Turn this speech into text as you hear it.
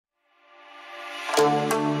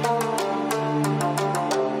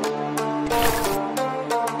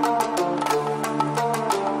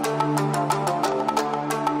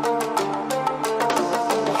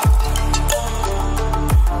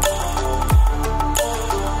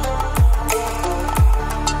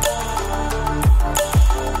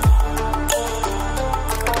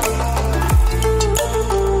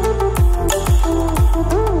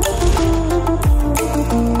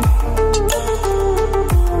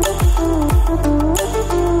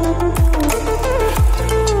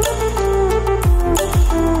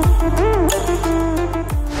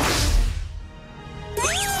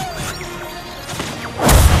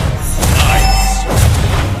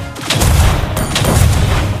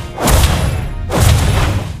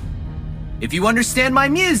If you understand my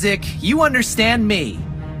music, you understand me.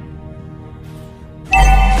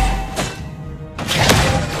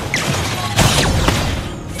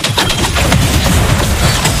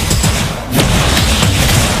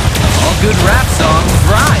 All good rap songs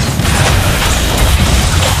rhyme.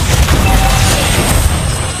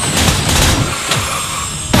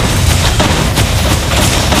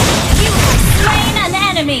 You have slain an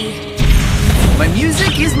enemy. My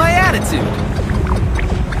music is my attitude.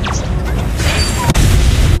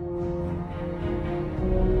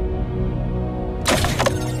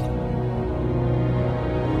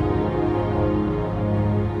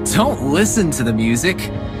 Don't listen to the music,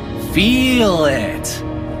 feel it.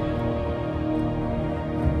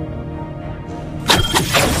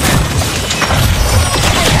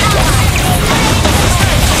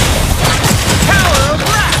 Power of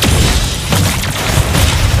rap!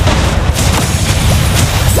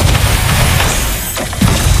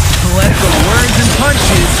 Let the words and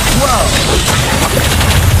punches flow.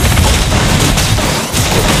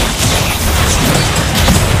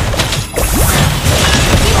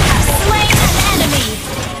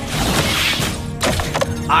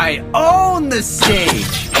 I own the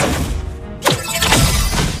stage!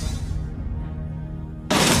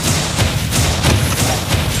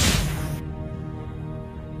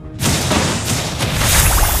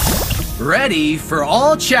 Ready for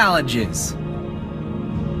all challenges.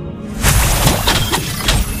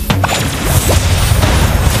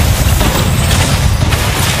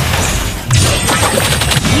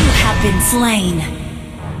 You have been slain.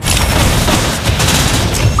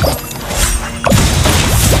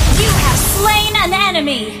 Slain an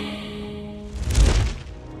enemy!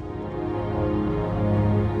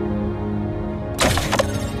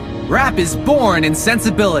 Rap is born in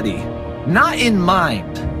sensibility, not in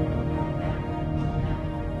mind.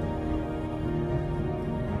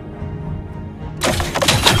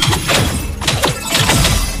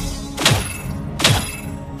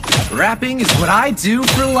 Rapping is what I do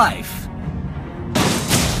for life.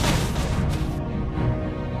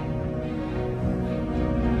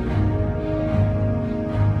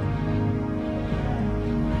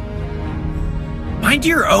 Mind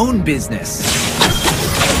your own business.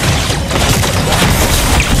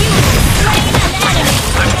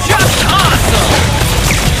 I'm just awesome!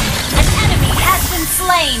 An enemy has been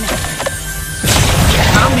slain.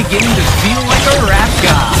 I'm beginning to feel like a rap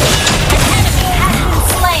god. An enemy has been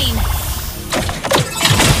slain.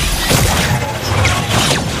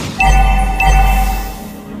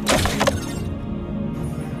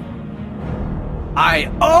 I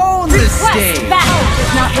own the stage! Battle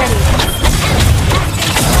is not ready.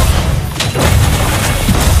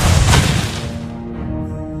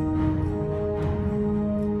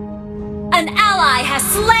 An ally has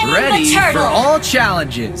slain Ready the turtle! for all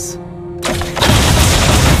challenges.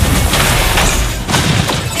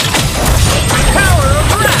 Power of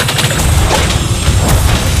rap!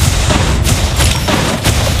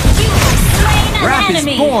 You have slain an Rap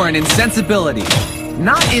enemy! is born in sensibility,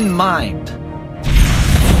 not in mind.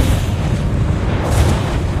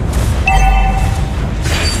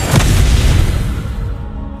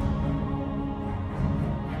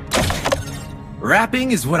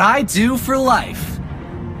 Rapping is what I do for life.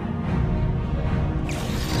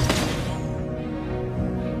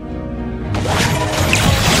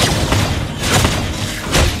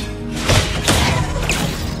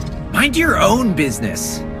 Mind your own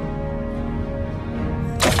business.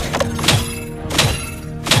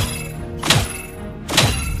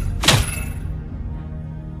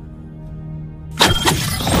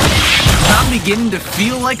 I'm beginning to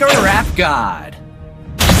feel like a rap god.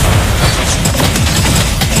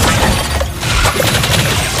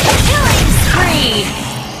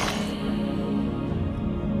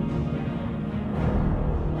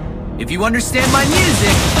 If you understand my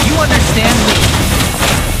music, you understand me.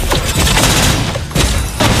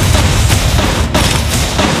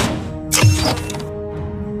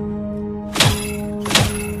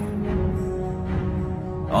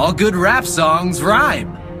 All good rap songs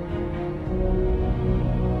rhyme.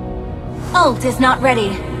 Ult is not ready.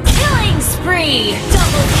 Killing spree!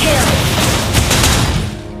 Double kill!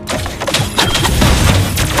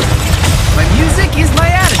 My music is my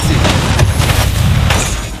attitude.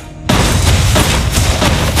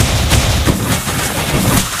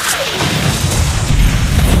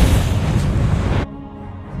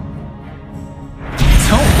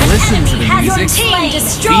 Don't listen to the music. Your team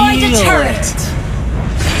destroyed a turret. It.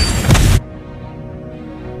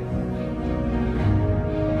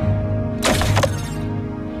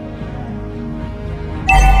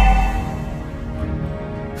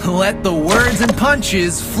 Let the words and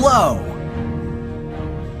punches flow.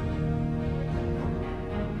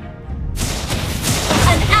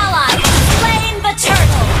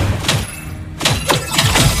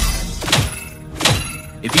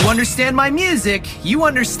 If you understand my music, you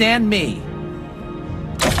understand me.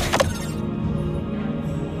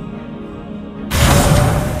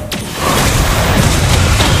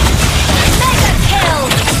 Mega kill!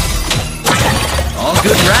 All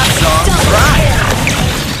good rap songs, right?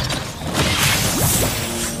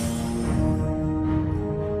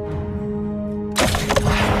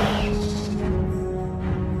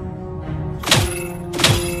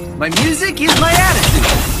 My music is my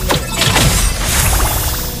attitude.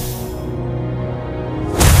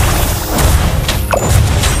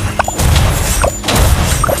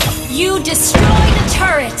 You destroyed a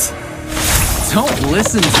turret! Don't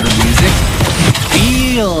listen to the music.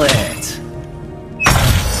 Feel it.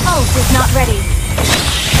 Ult is not ready.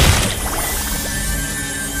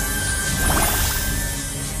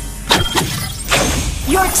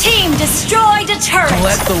 Your team destroyed a turret!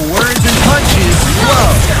 Let the words and punches flow.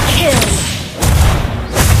 Monster kill!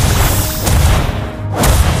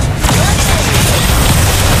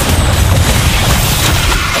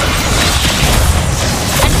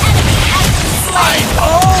 An enemy has been slain! I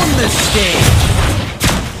own the stage.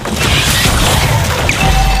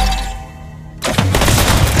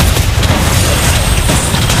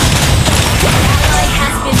 Ally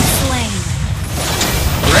has been slain.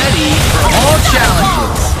 Ready for all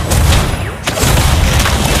challenges.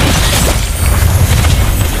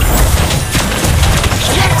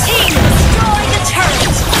 Your team destroyed a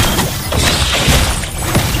turret!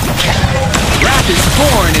 Rap is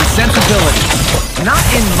born in sensibility, not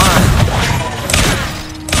in mind.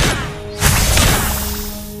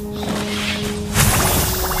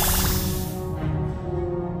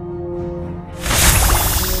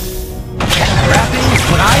 Rapping is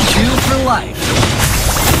what I do for life.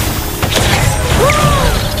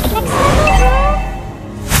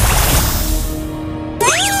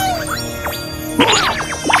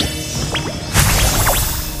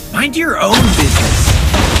 Mind your own business.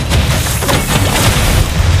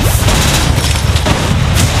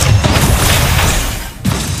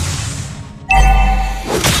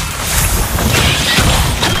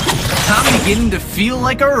 I'm beginning to feel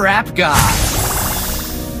like a rap god.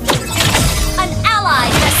 An ally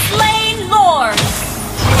has slain Lord!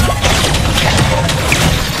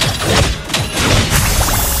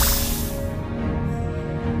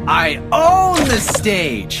 I own the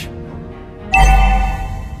stage.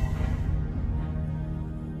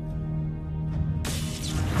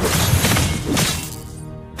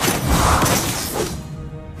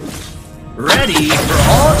 Ready for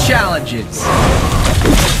all challenges.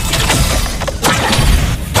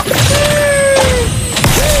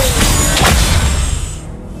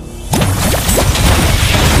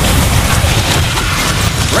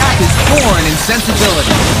 Rap is born in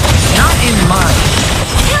sensibility, not in mind.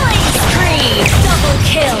 Killing spree! Double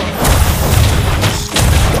kill!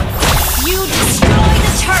 You destroyed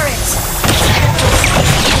a turret!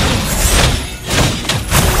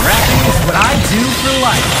 Rapping is what I do for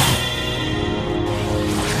life.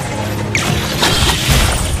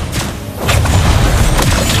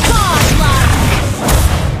 Godlike!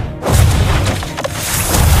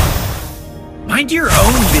 Mind your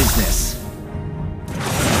own business.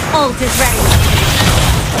 Ult is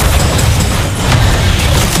ready.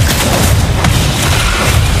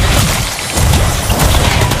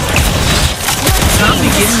 I'm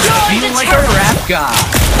beginning to feel like a rap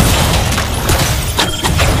god.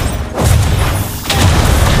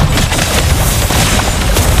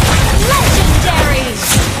 Legendary!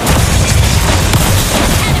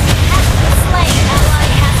 Enemy has been slain. Ally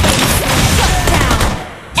has been shut down.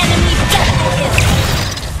 Enemy double kill.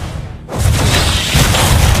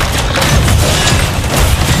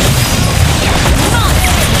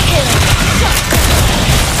 Monster kill. Shut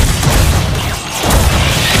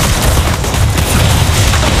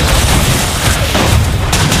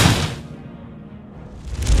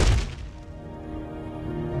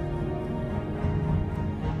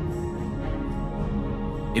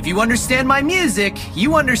If you understand my music,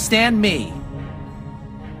 you understand me.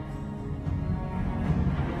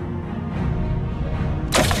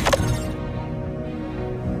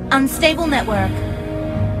 Unstable network.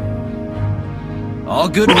 All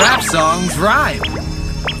good rap songs rhyme.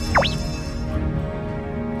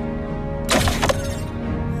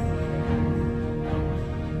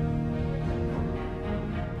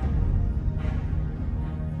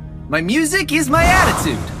 My music is my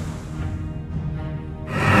attitude.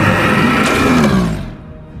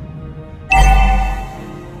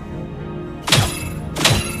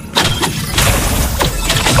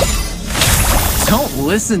 Don't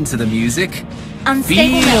listen to the music.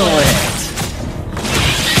 Unstable Feel network. it.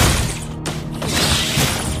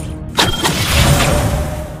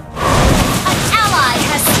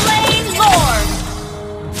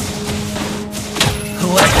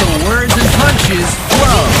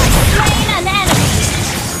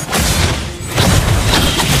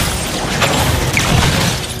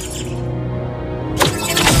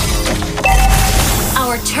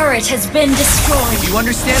 turret has been destroyed. If you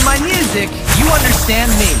understand my music, you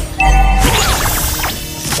understand me.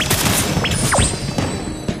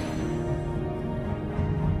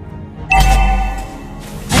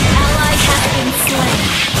 An ally has been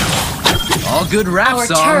slain. All good rap Our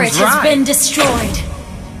songs turret has rhyme. been destroyed.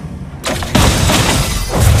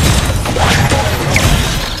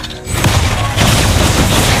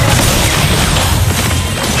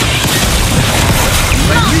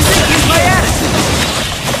 My music is my attitude.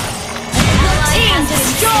 Your team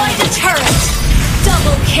destroyed a turret.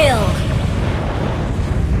 Double kill.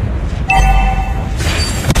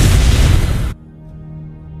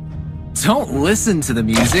 Don't listen to the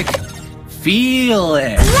music. Feel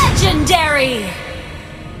it. Legendary.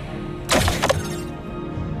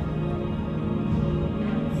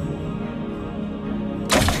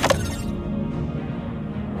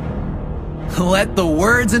 Let the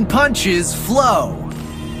words and punches flow.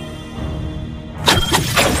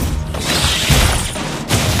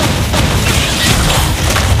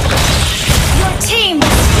 Your team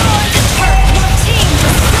destroyed the turret. Your team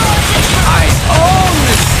destroyed the turret. I own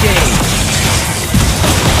the stage.